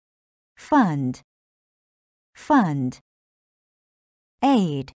fund, fund.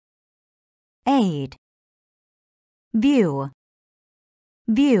 Aid, aid. View,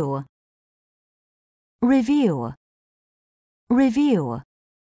 view. Review, review.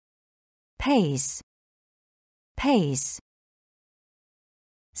 Pace, pace.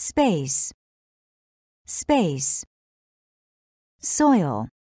 Space, space. Soil,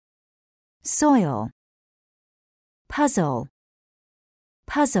 soil. Puzzle,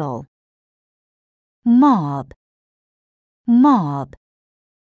 puzzle. Mob, mob.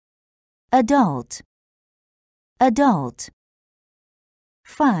 Adult, adult.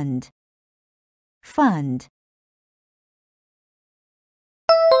 Fund, fund.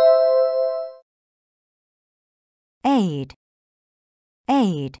 Aid,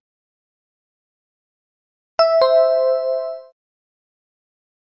 aid.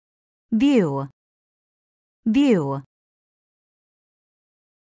 View, view.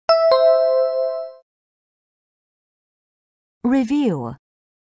 Review,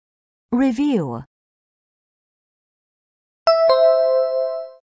 review.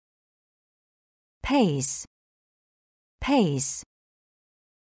 Pace, pace.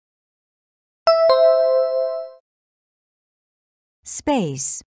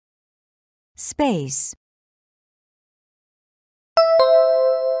 Space, space.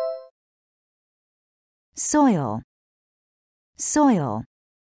 Soil, soil.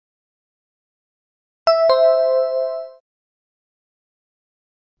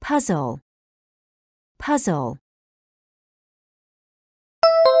 Puzzle, puzzle.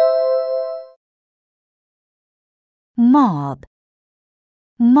 Mob,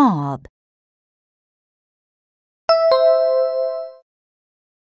 mob.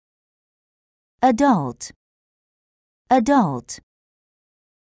 Adult, adult.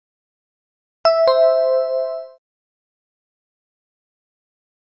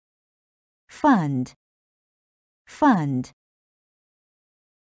 Fund, fund.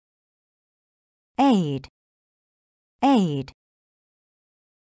 Aid, aid.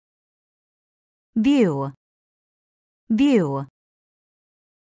 View, view.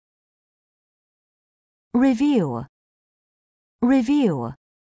 Review, review.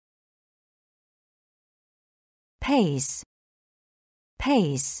 Pace,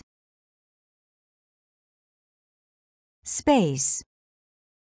 pace. Space,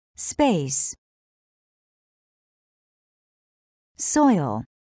 space. Soil,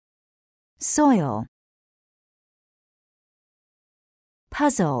 soil.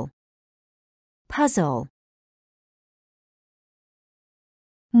 Puzzle, puzzle.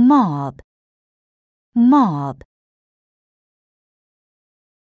 Mob, mob.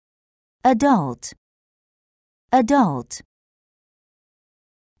 Adult, adult.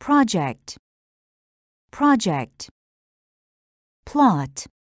 Project, project. Plot,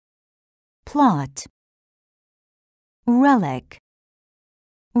 plot. Relic,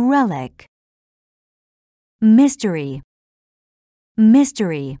 relic. Mystery,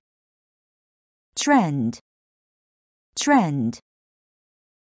 mystery. Trend, trend.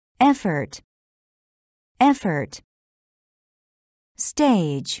 Effort, effort.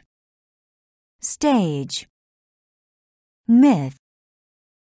 Stage, stage. Myth,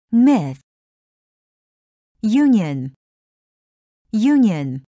 myth. Union,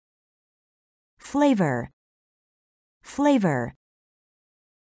 union. Flavor, flavor.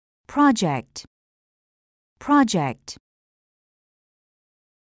 Project, project.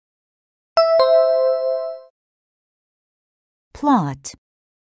 Plot,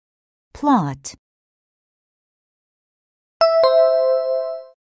 plot.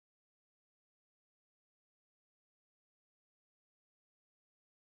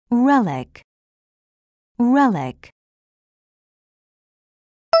 Relic, relic.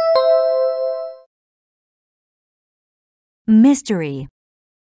 Mystery,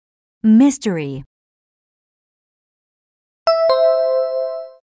 mystery.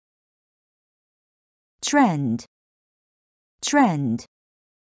 Trend, trend.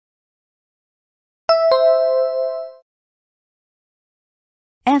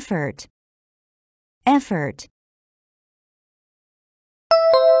 Effort, effort.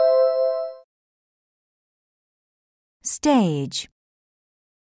 Stage,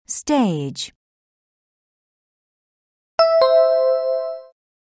 stage.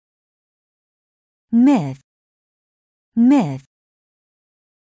 Myth, myth.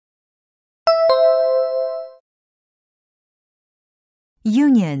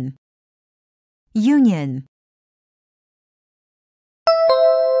 Union, union.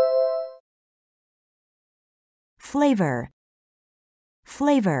 Flavor,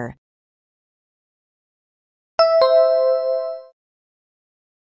 flavor.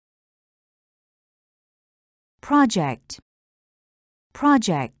 project,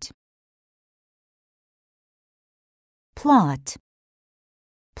 project. Plot,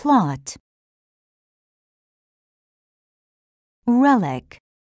 plot. Relic,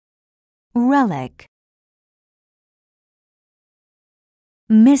 relic.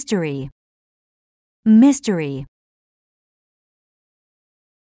 Mystery, mystery.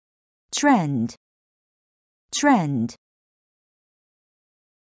 Trend, trend.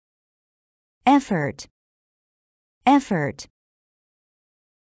 Effort, effort.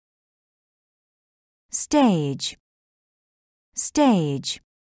 Stage, stage.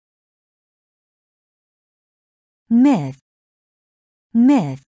 Myth,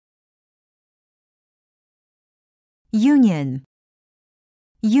 myth. Union,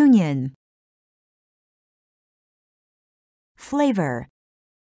 union. Flavor,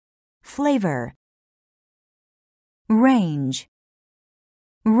 flavor. Range,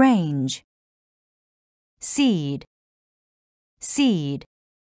 range. Seed, seed.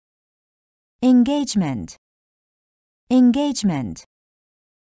 Engagement, engagement.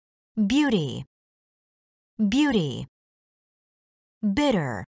 Beauty, beauty.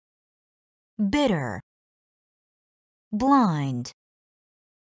 Bitter, bitter. Blind,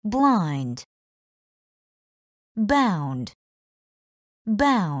 blind. Bound,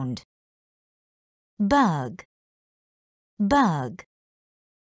 bound. Bug, bug.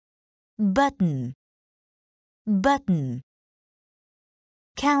 Button, button.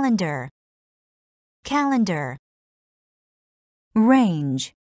 Calendar, calendar.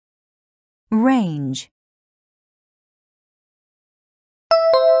 Range, range.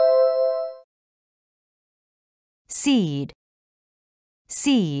 Seed,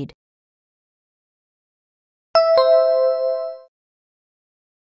 seed.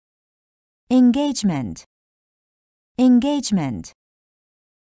 Engagement, engagement.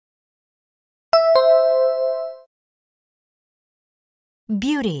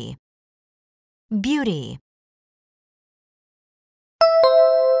 Beauty, beauty.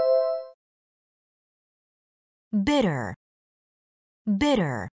 Bitter,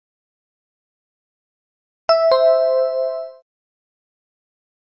 bitter.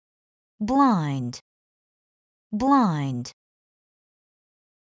 Blind, blind.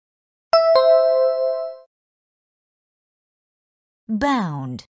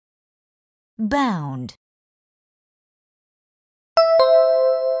 Bound, bound.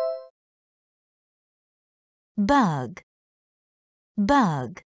 Bug,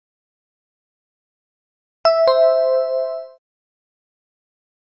 bug.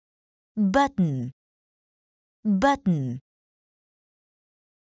 Button, button.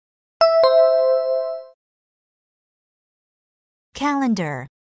 Calendar,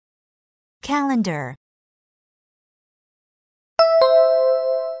 calendar.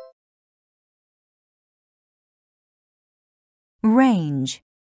 Range,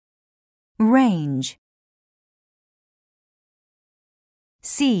 range.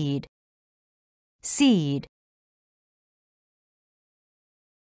 Seed, seed.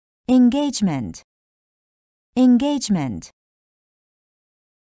 Engagement, engagement.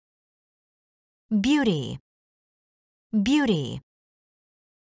 Beauty, beauty.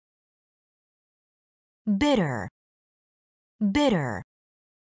 Bitter, bitter.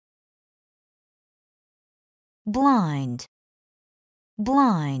 Blind,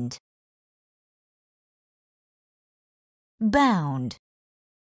 blind. Bound,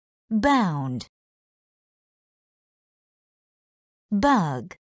 bound.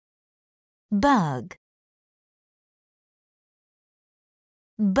 Bug, bug.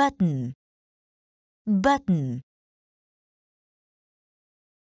 Button, button.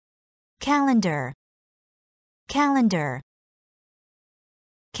 Calendar, calendar.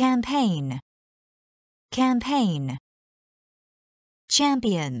 Campaign, campaign.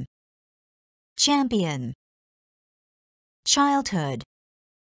 Champion, champion. Childhood,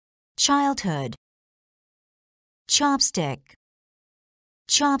 childhood. Chopstick,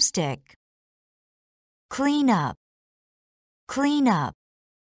 chopstick. Clean up, clean up.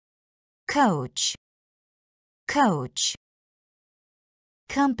 Coach, coach.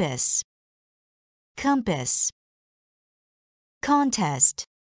 Compass, compass. Contest,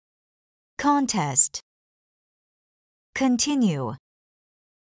 contest. Continue,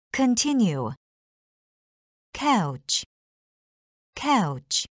 continue. Couch,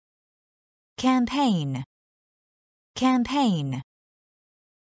 couch. Campaign, campaign.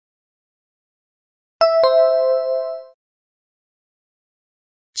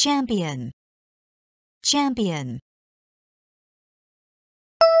 Champion, champion.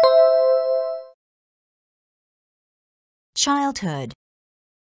 Childhood,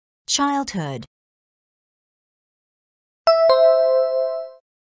 childhood.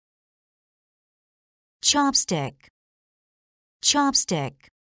 chopstick, chopstick.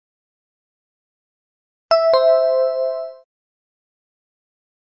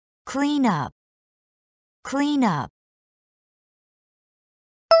 Clean up, clean up.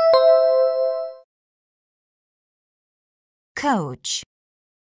 Coach,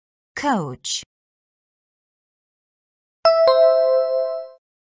 coach.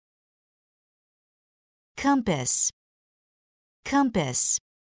 Compass, compass.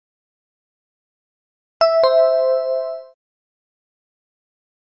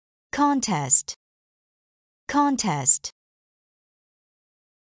 Contest, contest.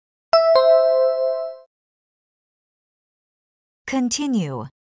 Continue,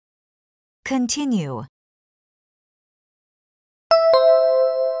 continue.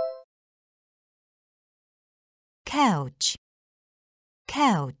 Couch,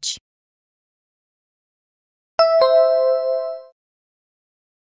 couch.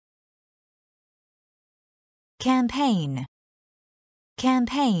 Campaign,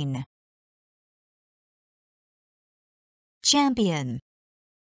 campaign. Champion,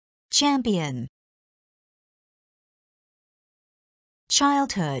 champion.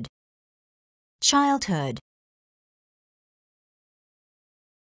 Childhood, childhood.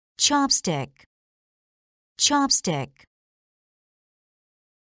 Chopstick, chopstick.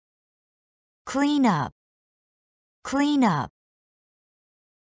 Clean up, clean up.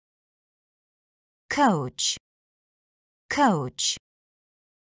 Coach, coach.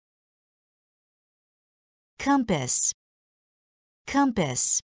 Compass,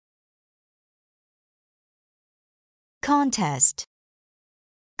 compass. Contest,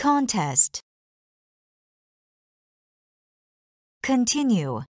 contest.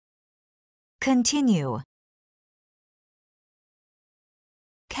 Continue, continue.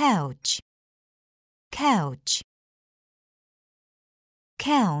 Couch, couch.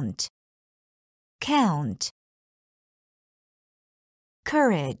 Count, count.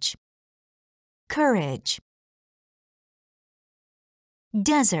 Courage, courage.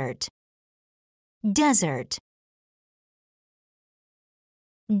 Desert, desert.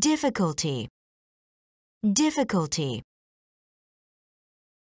 Difficulty, difficulty.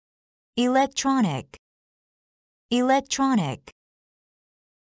 Electronic, electronic.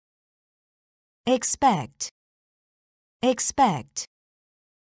 Expect, expect.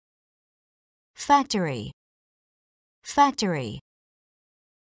 Factory, factory.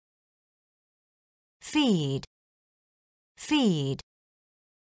 Feed, feed.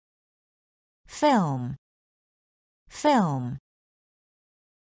 Film, film.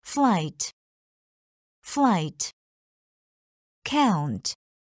 Flight, flight. Count,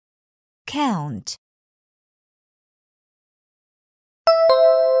 count.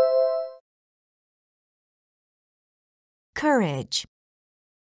 Courage,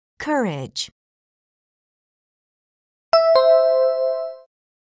 courage.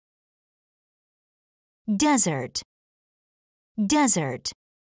 Desert, desert.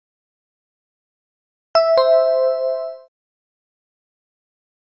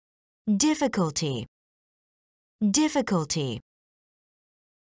 Difficulty, difficulty.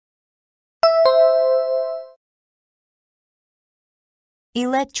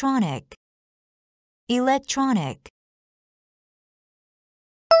 Electronic, electronic.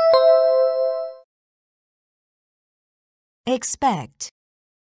 Expect,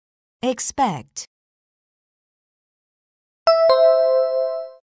 expect.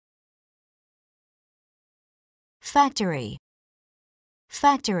 Factory,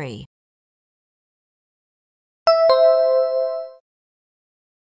 factory.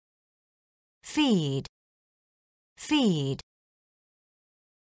 Feed, feed.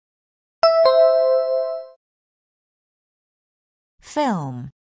 Film,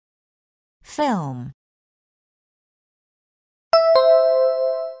 film.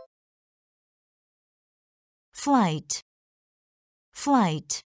 Flight,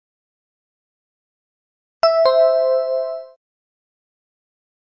 flight.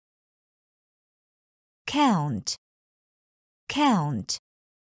 Count, count.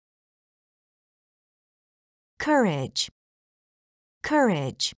 Courage,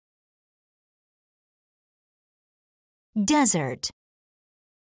 courage. Desert,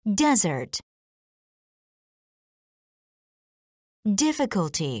 desert.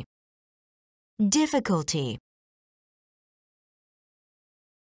 Difficulty, difficulty.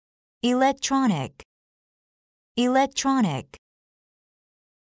 Electronic, electronic.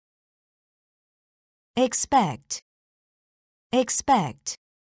 Expect, expect.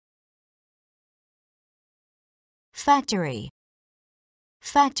 Factory,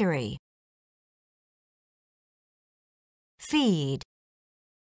 factory. Feed,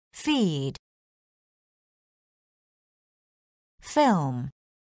 feed. film,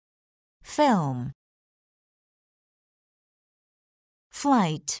 film.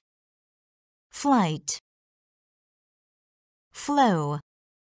 Flight, flight. Flow,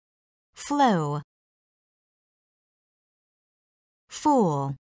 flow.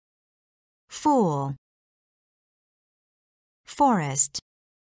 Fool, fool. Forest,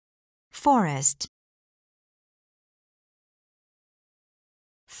 forest.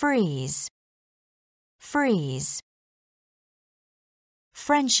 Freeze, freeze.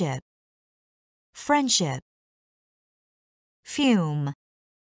 Friendship, friendship. Fume,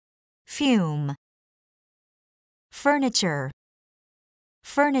 fume. Furniture,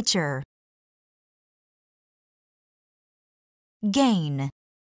 furniture. Gain,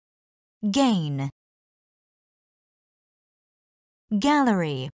 gain.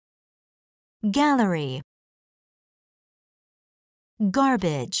 Gallery, gallery.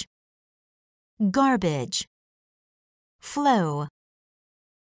 Garbage, garbage. Flow,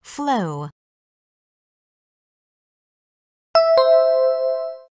 flow.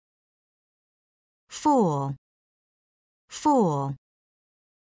 Fool, fool.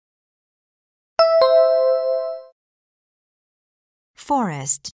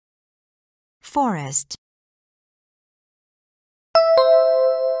 Forest, forest.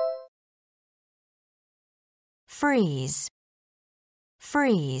 Freeze,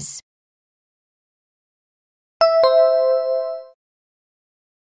 freeze.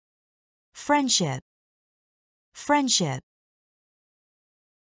 Friendship, friendship.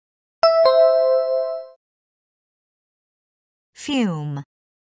 Fume,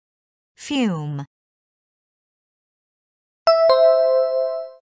 fume.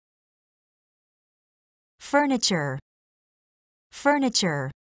 Furniture, furniture.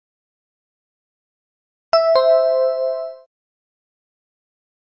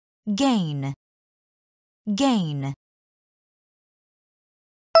 Gain, gain.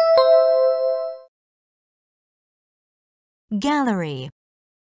 Gallery,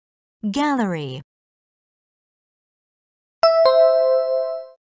 gallery.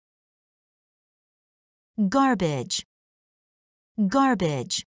 Garbage,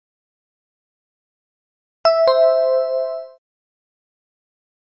 garbage.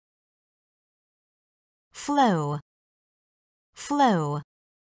 Flow, flow.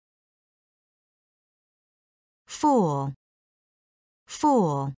 Fool,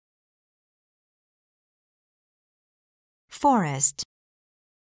 fool. Forest,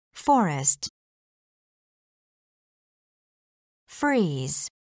 forest. Freeze,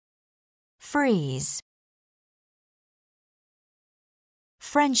 freeze.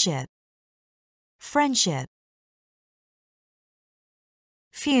 Friendship, friendship.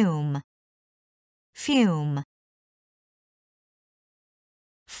 Fume, fume.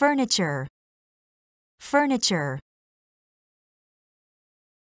 Furniture, furniture.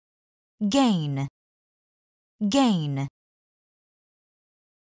 Gain, gain.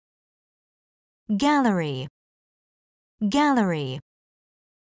 Gallery, gallery.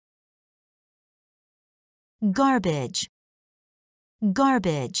 Garbage,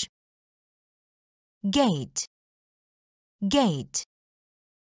 garbage. Gate, gate.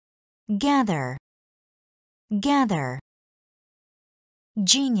 Gather, gather.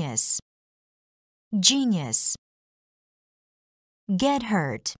 Genius, genius. Get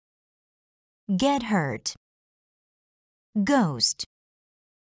hurt, get hurt. Ghost,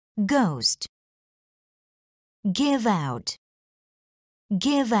 ghost. Give out,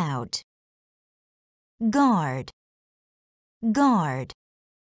 give out. Guard, guard.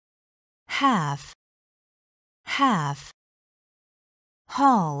 Half, half.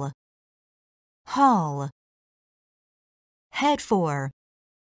 Haul, haul. Head for,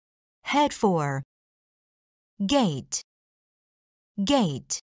 head for. Gate,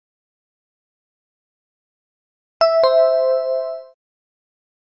 gate.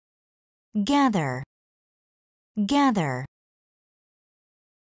 Gather, gather.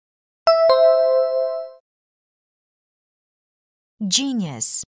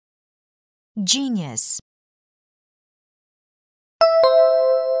 Genius, genius.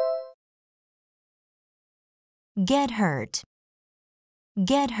 Get hurt,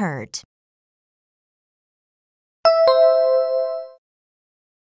 get hurt.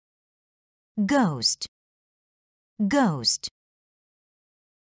 Ghost, ghost.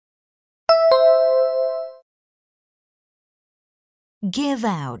 Give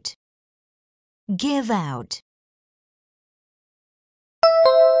out, give out.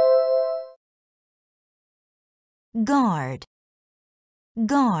 Guard,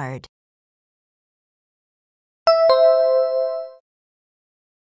 guard.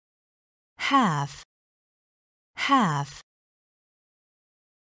 Half, half.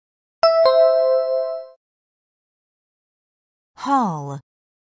 haul,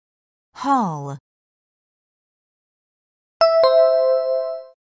 haul.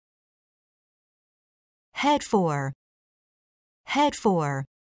 Head for, head for.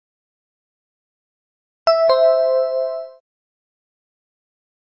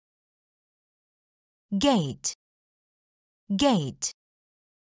 Gate, gate.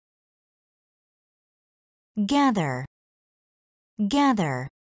 Gather, gather.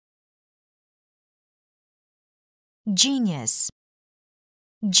 Genius,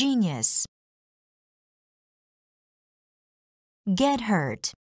 genius. Get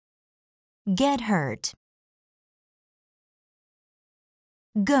hurt, get hurt.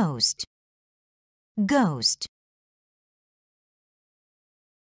 Ghost, ghost.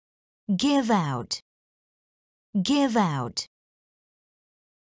 Give out, give out.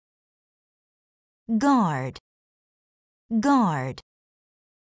 Guard, guard.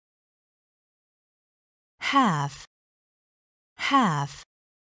 Half, half.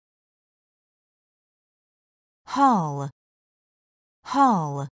 Haul,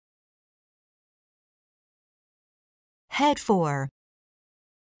 haul. Head for,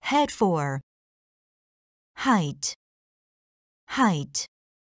 head for. Height, height.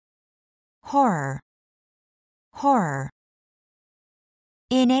 Horror, horror.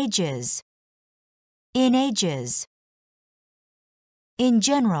 In ages, in ages. In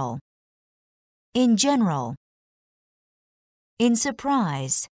general, in general. In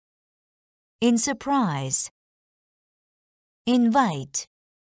surprise, in surprise. Invite,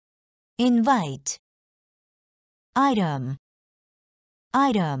 invite. Item,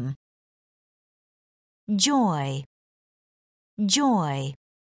 item. Joy, joy.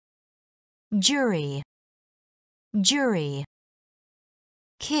 Jury, jury.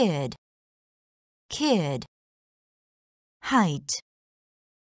 Kid, kid. Height,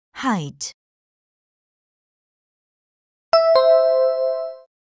 height.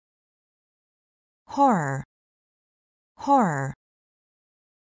 Horror, horror.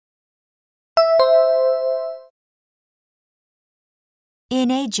 In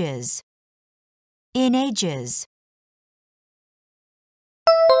ages, in ages.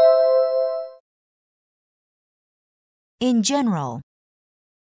 In general,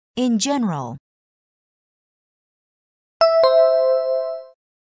 in general.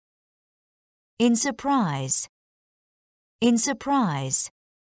 In surprise, in surprise.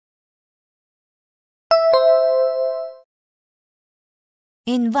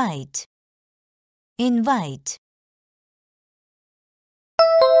 Invite, invite.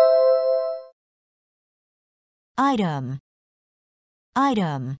 Item,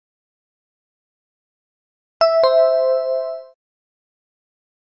 item.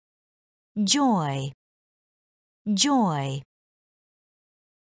 Joy, joy.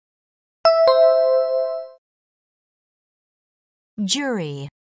 Jury,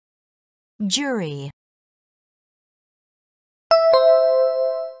 jury.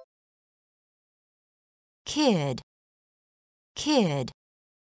 Kid, kid.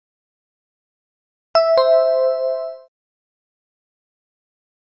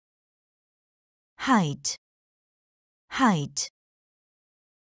 Height, height.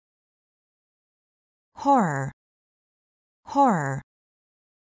 Horror, horror.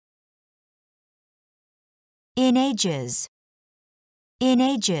 In ages, in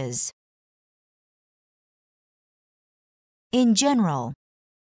ages. In general,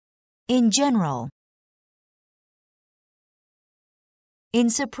 in general. In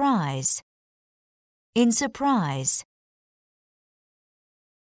surprise, in surprise.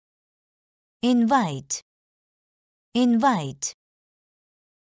 Invite, invite.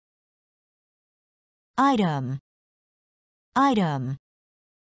 Item, item.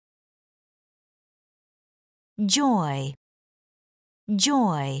 Joy,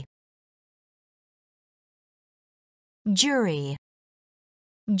 joy. Jury,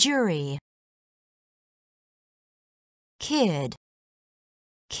 jury. Kid,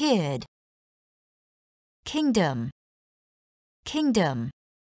 kid. Kingdom, kingdom.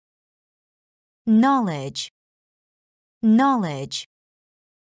 Knowledge, knowledge.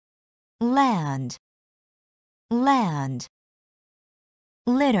 Land, land.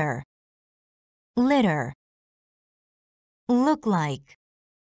 Litter, litter. Look like,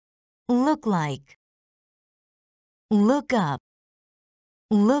 look like. Look up,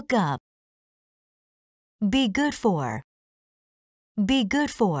 look up. Be good for, be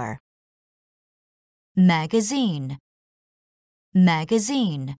good for. Magazine,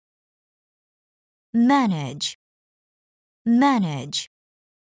 magazine. Manage, manage.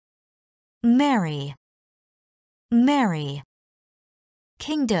 Marry, marry.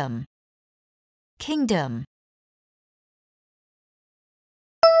 Kingdom, kingdom.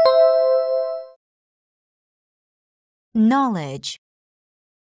 knowledge,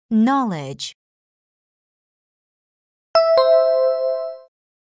 knowledge.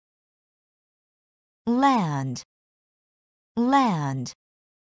 Land, land.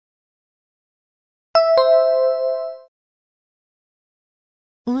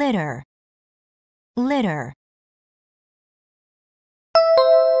 Litter, litter.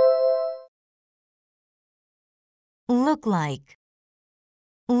 Look like,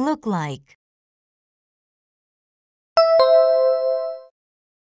 look like.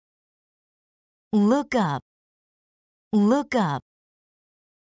 Look up, look up.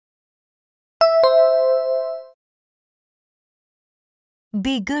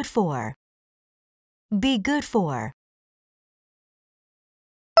 Be good for, be good for.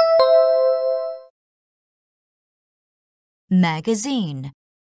 Magazine,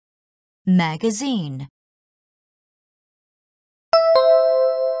 magazine.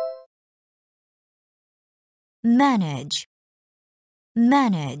 Manage,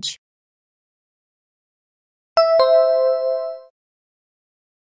 manage.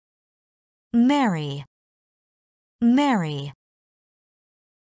 Marry, marry.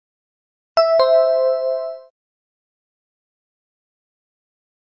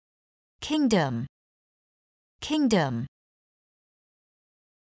 Kingdom, kingdom.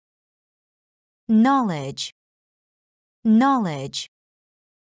 Knowledge, knowledge.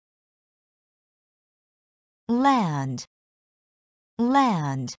 Land,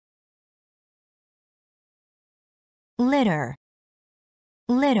 land. Litter,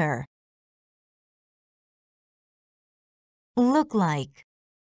 litter. Look like,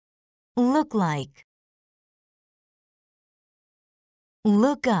 look like.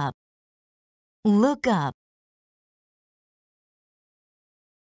 Look up, look up.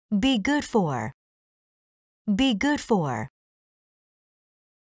 Be good for, be good for.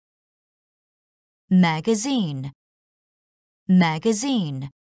 Magazine, magazine.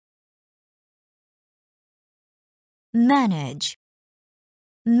 Manage,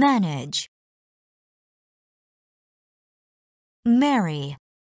 manage. Marry,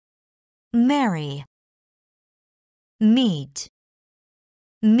 marry. Meet,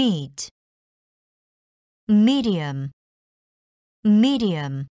 meet. Medium,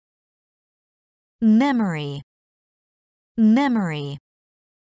 medium. Memory, memory.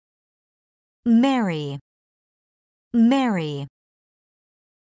 Marry, marry.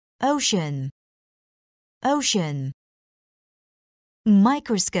 Ocean, ocean.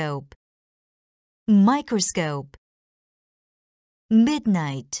 Microscope, microscope.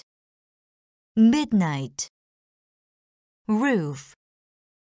 Midnight, midnight. Roof,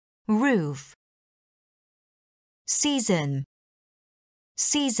 roof. Season,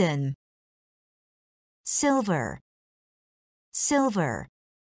 season. Silver, silver.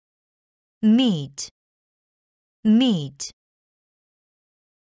 Meat, meat.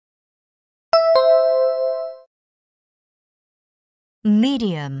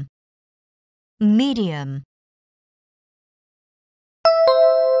 Medium, medium.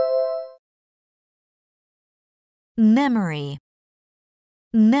 Memory,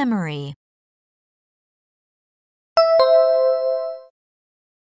 memory.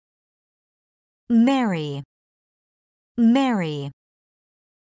 Marry, marry.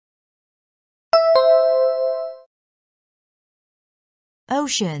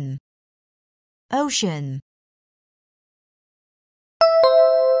 Ocean, ocean.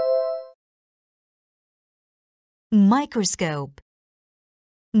 Microscope,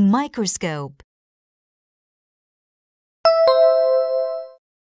 microscope.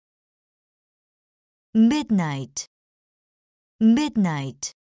 Midnight,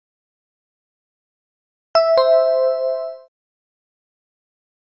 midnight.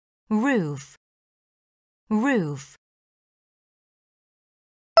 Roof, roof.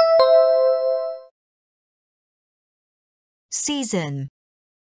 Season,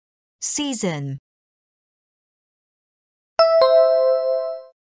 season.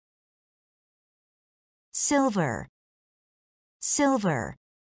 Silver, silver.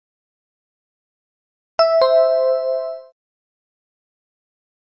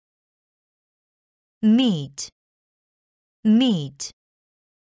 Meat, meat.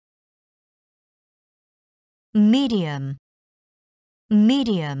 Medium,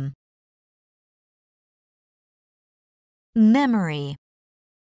 medium. Memory,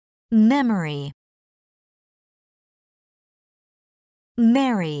 memory.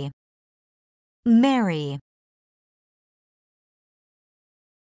 Marry, marry.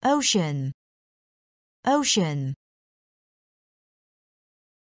 Ocean, ocean.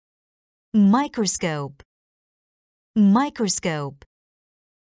 Microscope, microscope.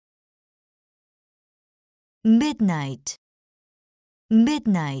 midnight,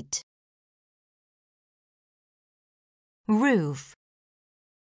 midnight. Roof,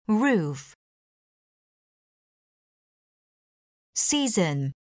 roof.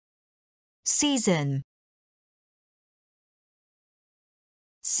 Season, season.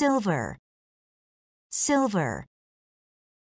 Silver, silver.